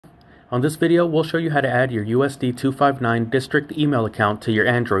On this video, we'll show you how to add your USD 259 district email account to your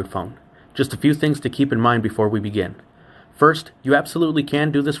Android phone. Just a few things to keep in mind before we begin. First, you absolutely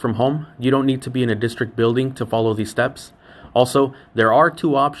can do this from home. You don't need to be in a district building to follow these steps. Also, there are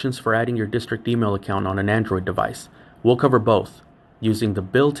two options for adding your district email account on an Android device. We'll cover both, using the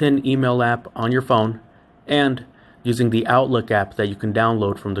built-in email app on your phone and using the Outlook app that you can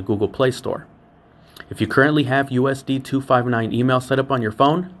download from the Google Play Store. If you currently have USD 259 email set up on your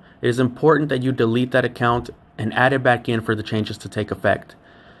phone, it is important that you delete that account and add it back in for the changes to take effect.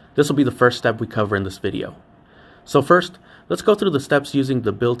 This will be the first step we cover in this video. So first, let's go through the steps using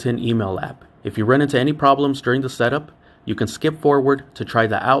the built-in email app. If you run into any problems during the setup, you can skip forward to try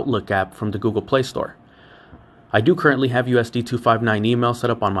the Outlook app from the Google Play Store. I do currently have USD 259 email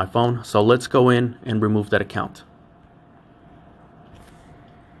set up on my phone, so let's go in and remove that account.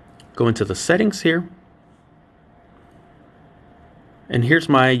 Go into the settings here. And here's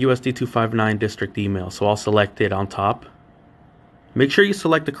my USD 259 district email, so I'll select it on top. Make sure you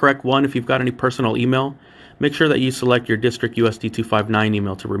select the correct one. If you've got any personal email, make sure that you select your district USD 259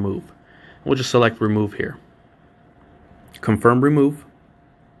 email to remove. We'll just select remove here. Confirm remove.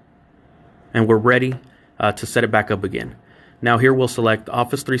 And we're ready to set it back up again. Now here we'll select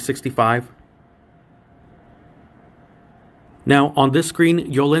Office 365. Now on this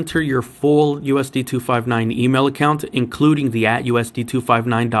screen, you'll enter your full USD 259 email account, including the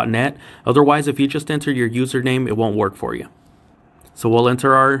 @usd259.net. Otherwise, if you just enter your username, it won't work for you. So we'll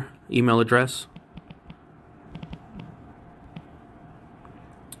enter our email address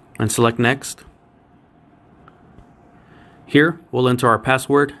and select next. Here, we'll enter our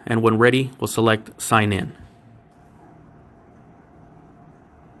password, and when ready, we'll select sign in.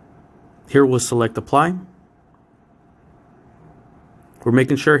 Here we'll select apply. We're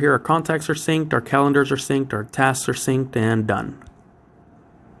making sure here our contacts are synced, our calendars are synced, our tasks are synced, and done.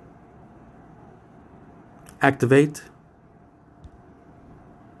 Activate.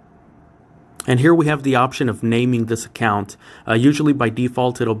 And here we have the option of naming this account. Usually by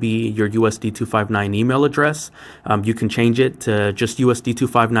default, it'll be your USD 259 email address. You can change it to just USD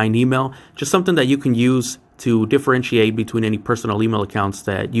 259 email, just something that you can use to differentiate between any personal email accounts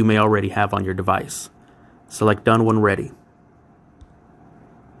that you may already have on your device. Select done when ready.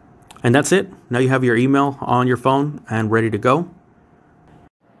 And that's it. Now you have your email on your phone and ready to go.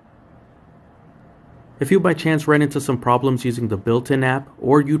 If you by chance ran into some problems using the built-in app,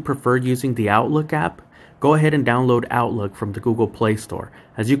 or you'd prefer using the Outlook app, go ahead and download Outlook from the Google Play Store.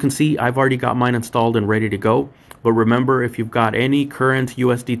 As you can see, I've already got mine installed and ready to go. But remember, if you've got any current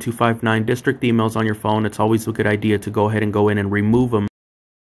USD 259 district emails on your phone, it's always a good idea to go ahead and go in and remove them.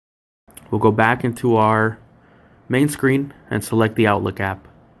 We'll go back into our main screen and select the Outlook app.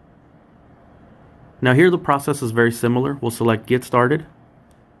 Now here the process is very similar. We'll select Get Started.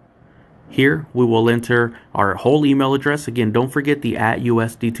 Here we will enter our whole email address. Again, don't forget the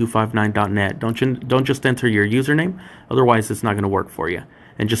 @usd259.net. Don't just enter your username, otherwise it's not going to work for you.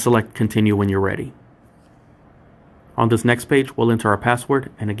 And just select Continue when you're ready. On this next page, we'll enter our password,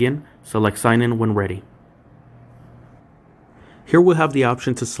 and again, select Sign In when ready. Here we'll have the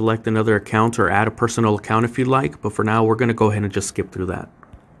option to select another account or add a personal account if you'd like, but for now we're going to go ahead and just skip through that.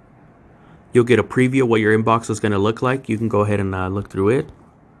 You'll get a preview of what your inbox is going to look like. You can go ahead and look through it.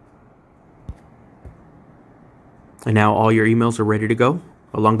 And now all your emails are ready to go.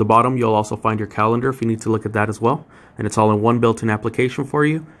 Along the bottom, you'll also find your calendar if you need to look at that as well. And it's all in one built-in application for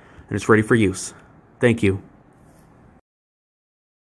you, and it's ready for use. Thank you.